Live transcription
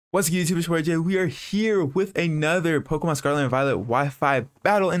What's good, YouTube? It's your boy Jay. We are here with another Pokemon Scarlet and Violet Wi-Fi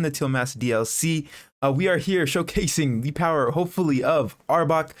battle in the Teal Mask DLC. We are here showcasing the power, hopefully, of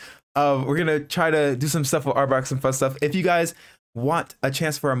Arbok. We're gonna try to do some stuff with Arbok, some fun stuff. If you guys want a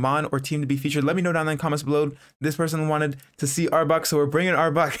chance for a mon or team to be featured, let me know down in the comments below. This person wanted to see Arbok, so we're bringing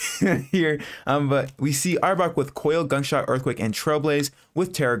Arbok here. But we see Arbok with Coil, Gunshot, Earthquake, and Trailblaze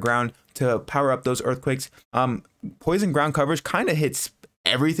with Terra Ground to power up those Earthquakes. Poison Ground coverage kind of hits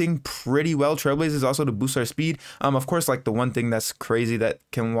everything pretty well. Trailblaze is also to boost our speed. Of course, like the one thing that's crazy that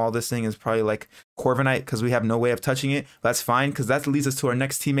can wall this thing is probably like Corviknight, because we have no way of touching it. That's fine, because that leads us to our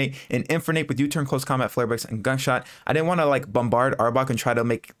next teammate in Infernape with U-turn, close combat, flare breaks, and gunshot. I didn't want to like bombard Arbok and try to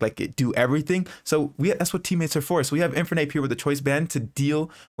make like it do everything, so that's what teammates are for. So we have Infernape here with the choice band to deal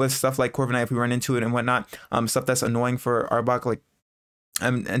with stuff like Corviknight if we run into it and whatnot, stuff that's annoying for Arbok, like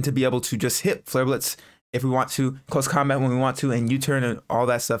and to be able to just hit Flare Blitz if we want to, close combat when we want to, and U-turn and all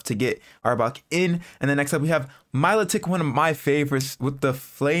that stuff to get Arbok in. And then next up we have Milotic, one of my favorites, with the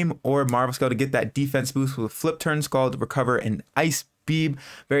Flame or Marvel Skull to get that defense boost with Flip Turn, Scald, Recover, and Ice Beam.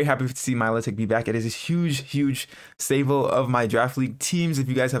 Very happy to see Milotic be back. It is a huge staple of my draft league teams. If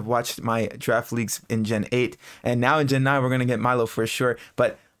you guys have watched my draft leagues in Gen 8 and now in Gen 9, we're going to get Milo for sure.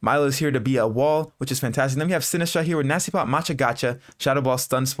 But Milo is here to be a wall, which is fantastic. Then we have Sinistcha here with Nasty Plot, Matcha Gotcha, Shadow Ball,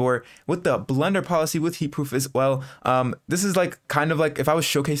 Stun Spore, with the Blunder Policy with Heat Proof as well. This is like kind of like if I was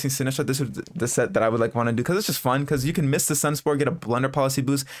showcasing Sinistcha, this would the set that I would like want to do, because it's just fun, because you can miss the Stun Spore, get a Blunder Policy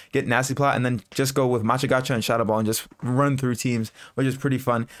boost, get Nasty Plot, and then just go with Matcha Gotcha and Shadow Ball and just run through teams, which is pretty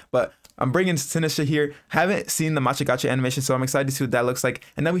fun. But I'm bringing Sinistcha here. Haven't seen the Matcha Gotcha animation, so I'm excited to see what that looks like.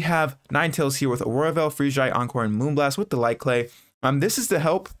 And then we have Ninetales here with Aurora Veil, Freeze Dry, Encore, and Moonblast with the Light Clay. This is to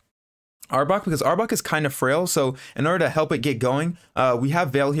help Arbok, because Arbok is kind of frail, so in order to help it get going, we have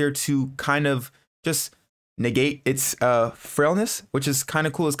Veil here to kind of just negate its frailness, which is kind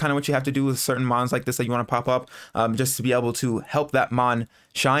of cool. It's kind of what you have to do with certain mons like this that you want to pop up, just to be able to help that mon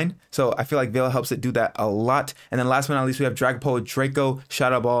shine. So I feel like Veil helps it do that a lot. And then last but not least, we have Dragapult, Draco,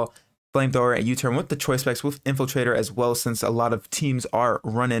 Shadow Ball, Flamethrower, and U-turn with the choice specs with Infiltrator as well, since a lot of teams are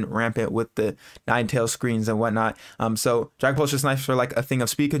running rampant with the Ninetales screens and whatnot. So Dragapult's just nice for like a thing of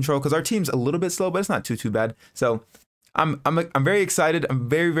speed control, because our team's a little bit slow, but it's not too bad. So I'm very excited. I'm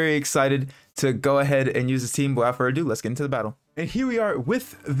very excited to go ahead and use this team. But without further ado, let's get into the battle. And here we are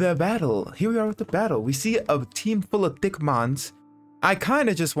with the battle. We see a team full of thick mons. I kind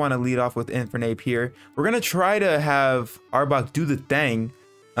of just want to lead off with Infernape here. We're gonna try to have Arbok do the thing,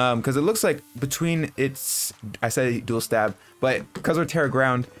 because it looks like between its, I said dual stab, but because we're Terra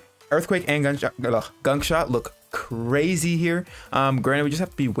Ground, Earthquake and Gunshot look crazy here. Granted, we just have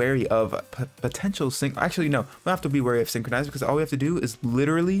to be wary of potential sync. Actually, no, we don't have to be wary of synchronize, because all we have to do is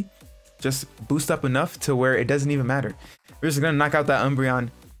literally just boost up enough to where it doesn't even matter. We're just gonna knock out that Umbreon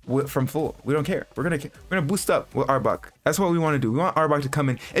from full. We don't care. We're gonna boost up with Arbok. That's what we want to do. We want Arbok to come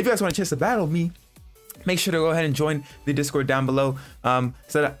in. If you guys want a chance to battle me, make sure to go ahead and join the Discord down below,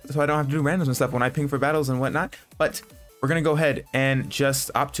 so I don't have to do randoms and stuff when I ping for battles and whatnot. But we're gonna go ahead and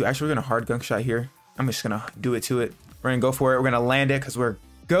just opt to, actually we're gonna hard Gunshot here. I'm just gonna do it to it. We're gonna go for it. We're gonna land it because we're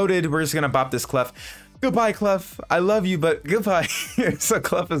goated. We're just gonna bop this Clef. Goodbye, Clef. I love you, but goodbye. So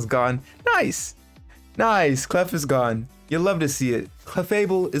Clef is gone. Nice. Clef is gone. You'll love to see it.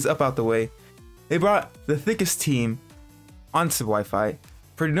 Clefable is up out the way. They brought the thickest team onto Wi-Fi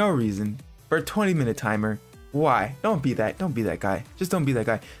for no reason. For a 20-minute timer. Why? Don't be that guy. Just don't be that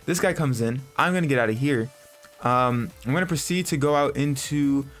guy. This guy comes in. I'm gonna get out of here. I'm gonna proceed to go out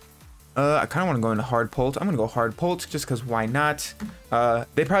into I kind of want to go into hard Pult. I'm gonna go hard Pult just because why not?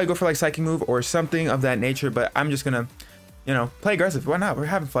 They probably go for like Psychic Move or something of that nature, but I'm just gonna, you know, play aggressive. Why not? We're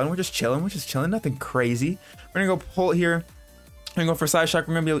having fun. We're just chilling. Nothing crazy. We're gonna go Pult here. I'm gonna go for Side Shock.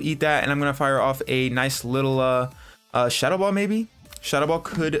 We're gonna be able to eat that, and I'm gonna fire off a nice little Shadow Ball maybe. Shadow Ball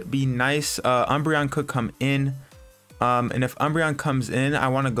could be nice. Umbreon could come in. And if Umbreon comes in, I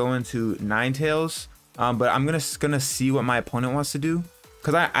want to go into Ninetales. But I'm gonna see what my opponent wants to do,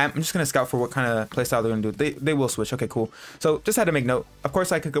 because I'm just gonna scout for what kind of playstyle they're gonna do. They will switch. Okay, cool. So just had to make note. Of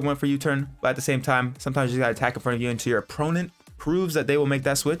course, I could go in for U-turn, but at the same time, sometimes you just gotta attack in front of you until your opponent proves that they will make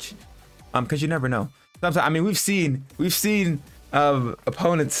that switch. Because you never know. Sometimes, I mean, we've seen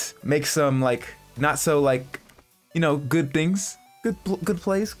opponents make some like not so like, you know, good things. Good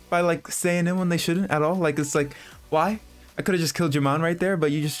plays by like staying in when they shouldn't at all. Like, it's like, why? I could have just killed your mon right there, but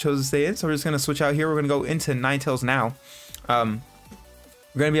you just chose to stay in. So we're just gonna switch out here. We're gonna go into Ninetales now. We're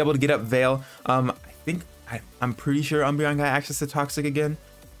gonna be able to get up Veil. I'm pretty sure Umbreon got access to Toxic again.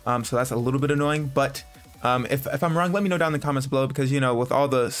 So that's a little bit annoying, but If I'm wrong, let me know down in the comments below, because, you know, with all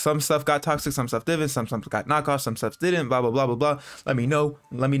the, some stuff got toxic, some stuff didn't, some stuff got knockoff, some stuff didn't, blah, blah, blah, blah, blah. Let me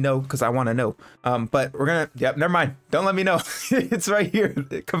know, because I want to know. But we're gonna, yep, never mind. Don't let me know. It's right here,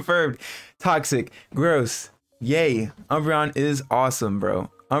 confirmed. Toxic, gross, yay. Umbreon is awesome, bro.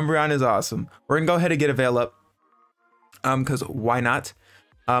 Umbreon is awesome. We're gonna go ahead and get a Veil up, because why not?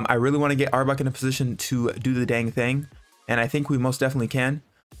 I really want to get Arbok in a position to do the dang thing, and I think we most definitely can.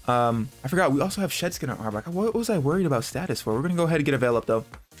 I forgot, we also have Shed Skin on Arbok. What was I worried about status for? We're gonna go ahead and get a Veil up though,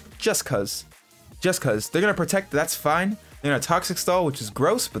 just cause they're gonna protect. That's fine. They're gonna Toxic Stall, which is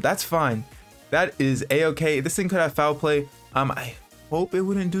gross, but that's fine. That is a-okay. This thing could have Foul Play. I hope it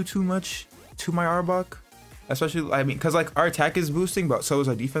wouldn't do too much to my Arbok, especially, I mean, because like our attack is boosting, but so is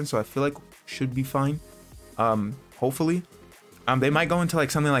our defense, so I feel like should be fine. Hopefully. They might go into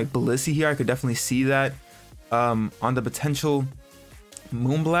like something like Blissey here. I could definitely see that on the potential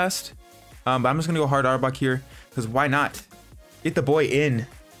Moonblast. But I'm just gonna go hard Arbok here, because why not? Get the boy in.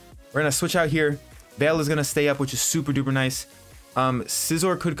 We're gonna switch out here. Veil is gonna stay up, which is super duper nice.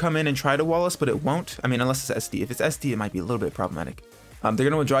 Scizor could come in and try to wall us, but it won't. I mean, unless it's SD. If it's SD, it might be a little bit problematic. They're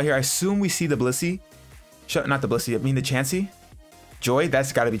gonna withdraw here. I assume we see the Blissey. Not the Blissey, I mean the Chansey. Joy,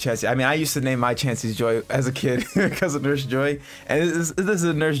 that's got to be Chansey. I mean, I used to name my Chanseys Joy as a kid because of Nurse Joy, and this is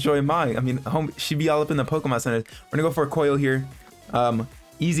a Nurse Joy mine. I mean, she'd be all up in the Pokemon Center. We're gonna go for a Coil here.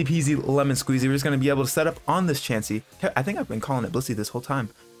 Easy peasy lemon squeezy. We're just gonna be able to set up on this Chansey. I think I've been calling it Blissey this whole time,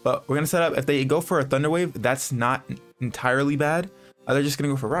 but we're gonna set up. If they go for a Thunder Wave, that's not entirely bad. They're just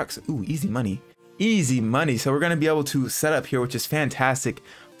gonna go for rocks. Ooh, easy money, easy money. So we're gonna be able to set up here, which is fantastic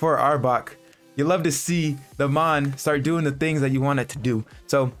for Arbok. You love to see the Mon start doing the things that you want it to do.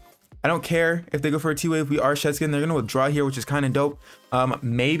 So I don't care if they go for a T-Wave. We are Shed Skin. They're gonna withdraw here, which is kind of dope.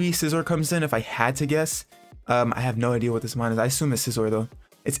 Maybe Scizor comes in if I had to guess. I have no idea what this Mon is. I assume it's Scizor though.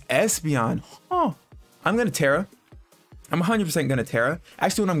 It's Espeon. Oh, I'm gonna Terra. I'm 100% gonna Terra.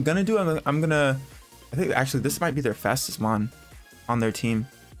 Actually, what I'm gonna do, I think actually this might be their fastest Mon on their team.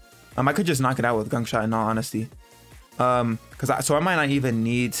 I could just knock it out with Gunk Shot in all honesty. So I might not even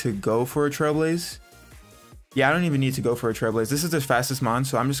need to go for a Trailblaze. Yeah, I don't even need to go for a Trailblaze. This is their fastest Mon,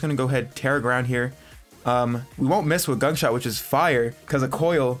 so I'm just gonna go ahead Terra Ground here. We won't miss with Gunk Shot, which is fire, because of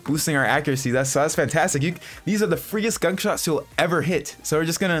Coil boosting our accuracy. That's fantastic. These are the freest Gunk Shots you'll ever hit. So we're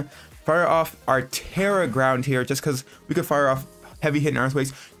just gonna fire off our Terra Ground here, just because we could fire off heavy hit and Earthquakes.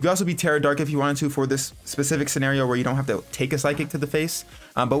 You could also be Terra Dark if you wanted to for this specific scenario where you don't have to take a Psychic to the face.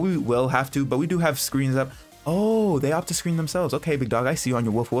 But we will have to. But we do have screens up. Oh, they opt to screen themselves. Okay, big dog, I see you on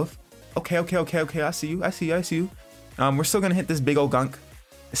your woof woof. Okay, I see you. We're still gonna hit this big old Gunk.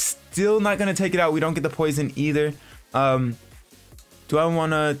 Still not gonna take it out. We don't get the poison either. Do I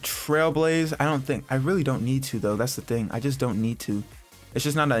want to Trailblaze? I don't think. I really don't need to though. That's the thing. I just don't need to. It's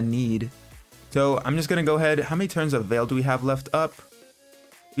just not a need. So I'm just gonna go ahead. How many turns of Veil do we have left up?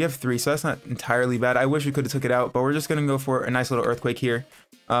 We have 3, so that's not entirely bad. I wish we could have took it out, but we're just gonna go for a nice little Earthquake here.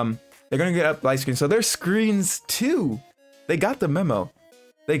 They're gonna get up light screen, so they're screens too. They got the memo.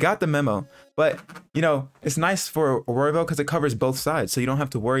 But you know, it's nice for Royal because it covers both sides, so you don't have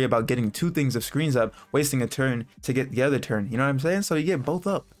to worry about getting 2 things of screens up, wasting a turn to get the other turn. You know what I'm saying? So you get both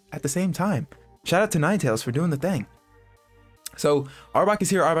up at the same time. Shout out to Ninetales for doing the thing. So Arbok is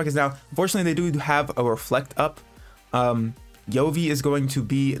here. Arbok is now. Unfortunately, they do have a Reflect up. Yovi is going to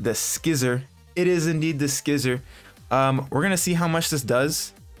be the Skizzer. It is indeed the Skizzer. We're gonna see how much this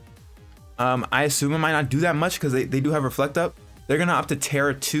does. I assume it might not do that much because they do have Reflect up. They're gonna opt to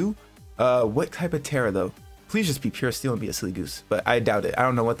Terra too. What type of Terra though? Please just be Pure Steel and be a silly goose, but I doubt it. I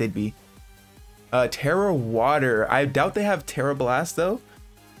don't know what they'd be. Terra Water. I doubt they have Terra Blast though.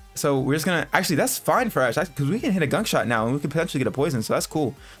 So we're just gonna, actually that's fine for us because we can hit a Gunk Shot now and we could potentially get a poison, so that's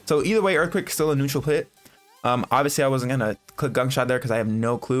cool. So either way, Earthquake is still a neutral hit. Obviously I wasn't gonna click Gunk Shot there because I have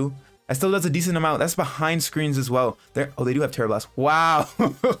no clue. It still does a decent amount. That's behind screens as well. Oh, they do have Terra Blast. Wow.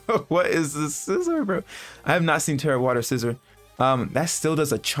 What is this Scissor, bro? I have not seen Terra Water Scissor. That still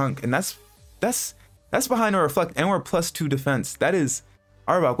does a chunk, and that's behind our Reflect, and we're +2 defense. That is,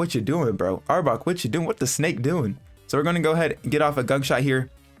 Arbok, what you doing, bro? Arbok, what you doing? What the snake doing? So we're gonna go ahead and get off a Gunk Shot here.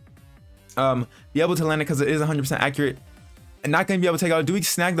 Be able to land it because it is 100% accurate. And not gonna be able to take out. Do we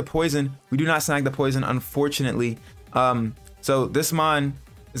snag the poison? We do not snag the poison, unfortunately. So this Mon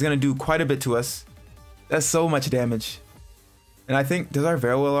is gonna do quite a bit to us. That's so much damage. And I think, does our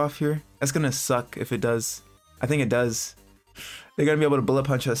Verwell off here? That's gonna suck if it does. I think it does. They're gonna be able to bullet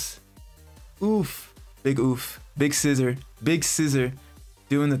punch us. Oof. Big scissor. Big scissor.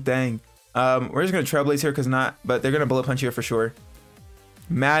 Doing the thing. We're just gonna Trailblaze here because but they're gonna bullet punch here for sure.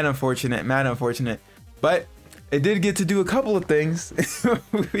 Mad unfortunate. But It did get to do a couple of things.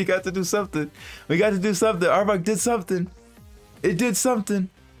 We got to do something. We got to do something. Arbok did something. It did something.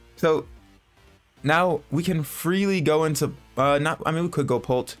 So now we can freely go into we could go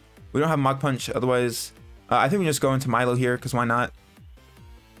Pult. We don't have Mach Punch, otherwise I think we just go into Milo here, because why not?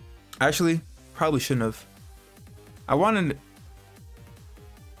 Actually, probably shouldn't have.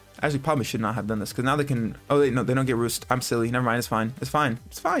 Actually, probably should not have done this, because now they can. Oh, no, they don't get Roost. I'm silly. Never mind. It's fine. It's fine.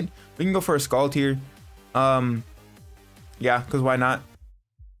 It's fine. We can go for a Scald here. Yeah, because why not?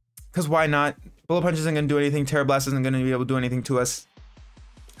 Because why not? Bullet Punch isn't going to do anything. Terra Blast isn't going to be able to do anything to us.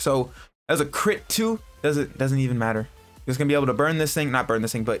 So, as a crit too, doesn't even matter. Just going to be able to burn this thing. Not burn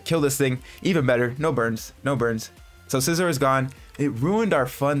this thing, but kill this thing. Even better. No burns. No burns. So, Scizor is gone. It ruined our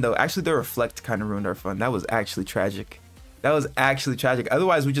fun, though. Actually, the Reflect kind of ruined our fun. That was actually tragic. That was actually tragic.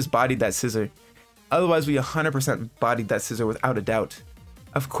 Otherwise, we just bodied that Scizor. Otherwise, we 100% bodied that Scizor without a doubt.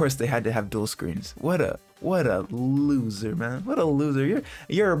 Of course, they had to have dual screens. What a loser, man. What a loser.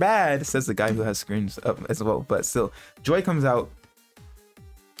 You're bad, says the guy who has screens up as well. But still, Joy comes out.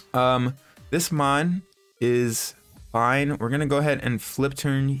 This Mon is fine. We're gonna go ahead and flip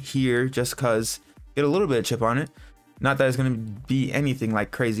turn here just cause get a little bit of chip on it. Not that it's gonna be anything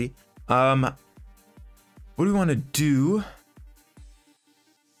like crazy. What do we want to do?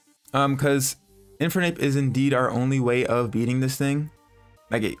 Because Infernape is indeed our only way of beating this thing.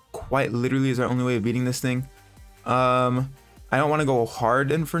 Like, it quite literally is our only way of beating this thing. I don't want to go hard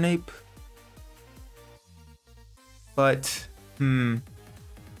Infernape. But, actually,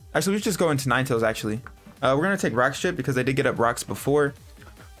 we should just go into Ninetales, actually. We're going to take Rock Strip because they did get up Rocks before.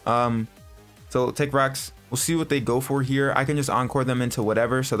 So, take Rocks. We'll see what they go for here. I can just Encore them into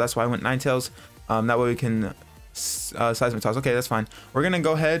whatever. So, that's why I went Ninetales. That way we can Seismic Toss. Okay, that's fine. We're going to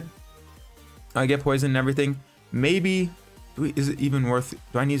go ahead. Get Poison and everything. Maybe... is it even worth...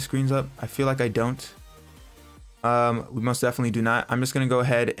 do I need screens up? I feel like I don't. We most definitely do not. I'm just going to go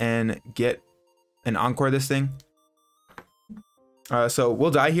ahead and get an Encore this thing. So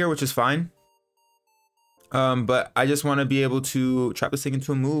we'll die here, which is fine. But I just want to be able to trap this thing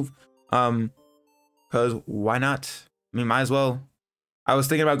into a move. Because why not? I mean, might as well. I was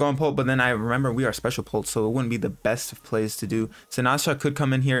thinking about going Pult, but then I remember we are special Pult, so it wouldn't be the best of plays to do. Sinasha could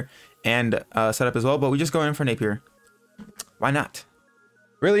come in here and set up as well, but we just go in for Napier. Why not?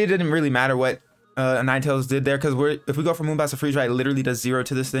 Really, it didn't really matter what Ninetales did there, because if we go for Moonblast or Freeze Ray, it literally does 0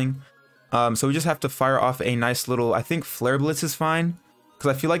 to this thing. So we just have to fire off a nice little... I think Flare Blitz is fine,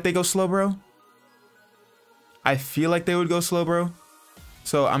 because I feel like they go slow, bro. I feel like they would go slow, bro.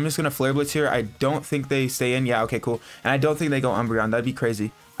 So I'm just going to Flare Blitz here. I don't think they stay in. Yeah, okay, cool. And I don't think they go Umbreon. That'd be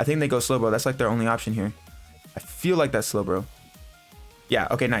crazy. I think they go slow, bro. That's like their only option here. I feel like that's slow, bro. Yeah,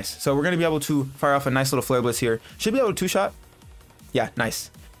 okay, nice. So we're going to be able to fire off a nice little Flare Blitz here. Should be able to two-shot. Yeah,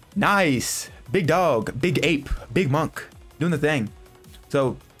 nice. Nice. Big dog, big ape, big monk. Doing the thing.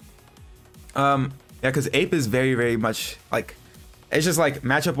 So, yeah, because ape is very, very much, like, it's just, like,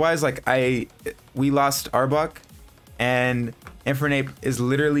 matchup-wise, like, we lost Arbok, and Infernape is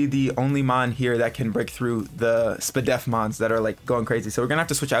literally the only Mon here that can break through the Spadef Mons that are, like, going crazy. So we're going to have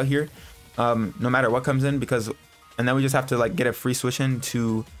to switch out here, no matter what comes in, because... and then we just have to, like, get a free switch in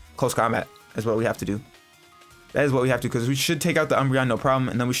to close combat is what we have to do. That is what we have to, because we should take out the Umbreon, no problem.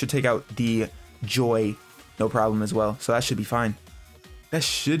 And then we should take out the Joy, no problem as well. So that should be fine. That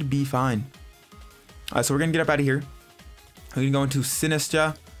should be fine. So we're going to get up out of here. We're going to go into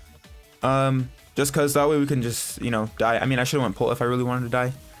Sinistra. Just because that way we can just, you know, die. I mean, I should have went Pult if I really wanted to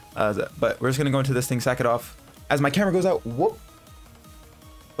die. But we're just going to go into this thing, sack it off. As my camera goes out, whoop.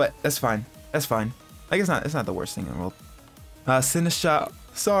 But that's fine. That's fine. Like, it's not the worst thing in the world. Sinistra,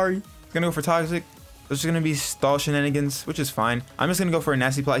 sorry. Gonna go for Toxic. There's just gonna be stall shenanigans, which is fine. I'm just gonna go for a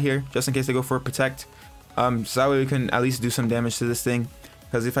Nasty Plot here, just in case they go for a Protect. So that way we can at least do some damage to this thing.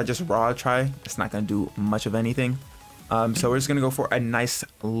 Because if I just raw try, it's not gonna do much of anything. So we're just gonna go for a nice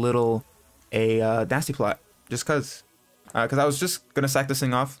little Nasty Plot, just cause I was just gonna sack this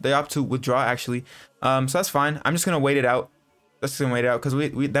thing off. They opt to withdraw actually. So that's fine. I'm just gonna wait it out. Let's just wait it out, because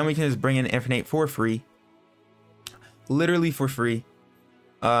then we can just bring in Infernape for free. Literally for free.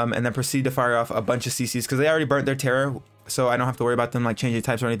 And then proceed to fire off a bunch of CCs, because they already burnt their Terra, so I don't have to worry about them like changing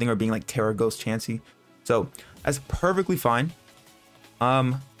types or anything, or being like Terra Ghost Chansey. So that's perfectly fine.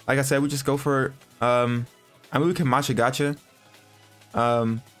 Like I said, we just go for I mean, we can Matcha Gotcha.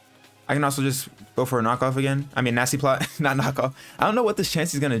 I can also just go for a knockoff again. I mean, Nasty Plot, not knockoff. I don't know what this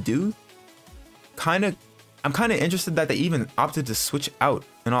Chansey's gonna do. I'm kind of interested that they even opted to switch out,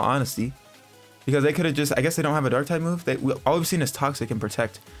 in all honesty. Because they could have just... I guess they don't have a Dark type move. All we've seen is Toxic and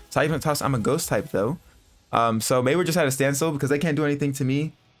Protect. Seismic Toss, I'm a Ghost type, though. So maybe we're just at a standstill because they can't do anything to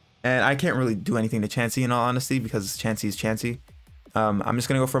me. And I can't really do anything to Chansey in all honesty because Chansey is Chansey. I'm just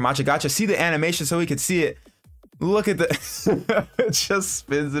gonna go for a Matcha Gotcha. See the animation so we can see it. Look at the it just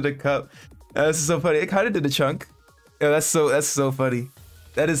spins in a cup. This is so funny. It kind of did a chunk. Yeah, that's so funny.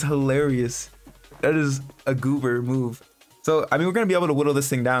 That is hilarious. That is a goober move. So I mean, we're gonna be able to whittle this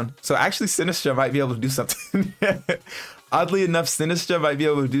thing down. So actually, Sinistra might be able to do something. Oddly enough, Sinistra might be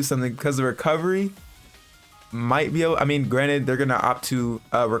able to do something because the recovery might be able. I mean, granted, they're gonna opt to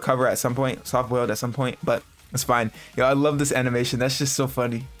recover at some point, soft boiled at some point, but it's fine. Yo, I love this animation. That's just so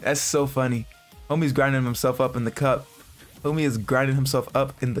funny. That's so funny. Homie's grinding himself up in the cup. Homie is grinding himself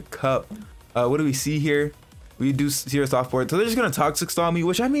up in the cup. What do we see here? We do see a softboard. So they're just gonna toxic stall me,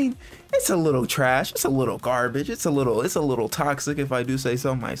 which I mean, it's a little trash. It's a little garbage. It's a little toxic if I do say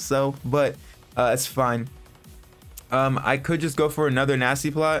so myself, but it's fine. I could just go for another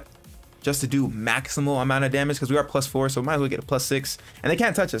nasty plot just to do maximal amount of damage because we are +4, so we might as well get a +6. And they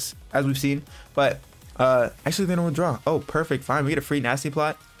can't touch us, as we've seen. But actually they don't withdraw. Oh, perfect, fine. We get a free nasty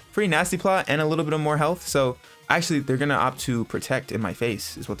plot. Free nasty plot and a little bit of more health. So actually they're gonna opt to protect in my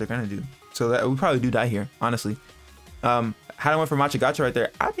face is what they're gonna do. So that we probably do die here, honestly. Had I went for Matcha Gotcha right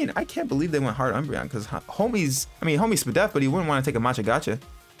there, I mean, I can't believe they went hard Umbreon because homie's Spadef, but he wouldn't want to take a Matcha Gotcha.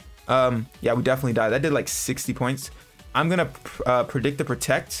 Yeah, we definitely died. That did like 60 points. I'm gonna predict the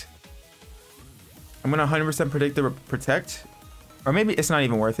protect. I'm gonna 100% predict the protect. Or maybe it's not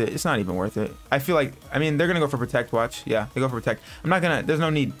even worth it. It's not even worth it. I feel like, I mean, they're gonna go for protect, watch. Yeah, they go for protect. I'm not gonna, there's no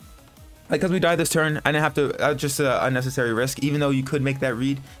need. Like, because we died this turn, I didn't have to, just an unnecessary risk. Even though you could make that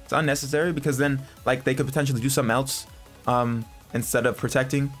read, it's unnecessary because then, like, they could potentially do something else instead of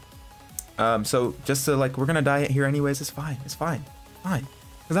protecting. So just to, like, we're gonna die here anyways. It's fine. It's fine. Fine.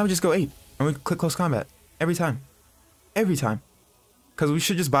 Because I would just go 8 and we click close combat every time. Every time. Because we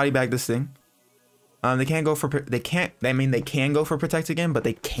should just body bag this thing. They can't go for, they can go for protect again, but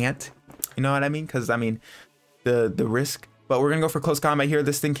they can't. You know what I mean? Because, I mean, the risk. But we're gonna go for close combat here.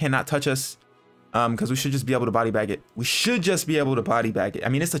 This thing cannot touch us because we should just be able to body bag it. We should just be able to body bag it. I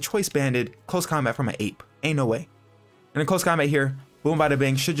mean, it's a choice banded close combat from an ape. Ain't no way. And a close combat here, boom, bada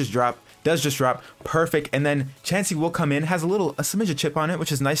bang, should just drop. Does just drop. Perfect. And then Chansey will come in, has a smidge chip on it,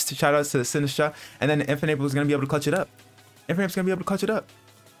 which is nice. To shout outs to the Sinistra. And then Infinite was gonna be able to clutch it up. Infinite's gonna be able to clutch it up.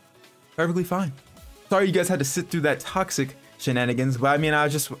 Perfectly fine. Sorry you guys had to sit through that toxic shenanigans, but I mean, I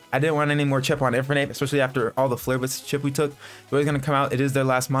didn't want any more chip on Infinite, especially after all the Flare Blitz chip we took. So it's gonna come out. It is their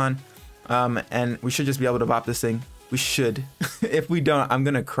last mon, and we should just be able to bop this thing. We should. If we don't, I'm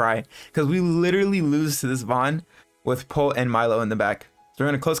gonna cry because we literally lose to this Vaughn with Poe and Milo in the back. So we're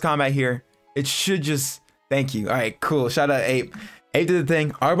gonna close combat here. It should just. Thank you. All right, cool. Shout out Ape. Ape did the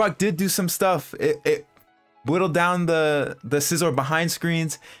thing. Arbok did do some stuff. It whittled down the Scizor behind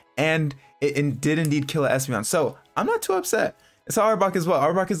screens, and it did indeed kill an Espeon. So I'm not too upset. It's Arbok as well.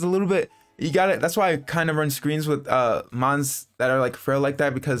 Arbok is a little bit, you got it. That's why I kind of run screens with mons that are like frail like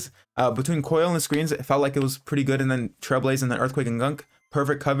that, because between Coil and screens, it felt like it was pretty good. And then Trailblaze and then Earthquake and Gunk,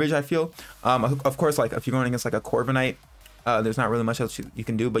 perfect coverage, I feel. Of course, like if you're going against like a Corviknight, there's not really much else you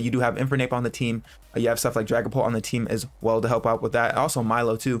can do, but you do have Infernape on the team. You have stuff like Dragapult on the team as well to help out with that. Also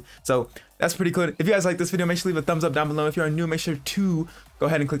Milo too. So that's pretty good. If you guys like this video, make sure to leave a thumbs up down below. If you are new, make sure to go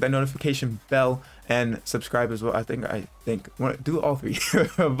ahead and click that notification bell and subscribe as well. I think do all three.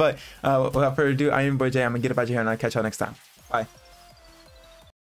 But without further ado, I am your boy Jay. I'm gonna get it by Jay, and I'll catch y'all next time. Bye.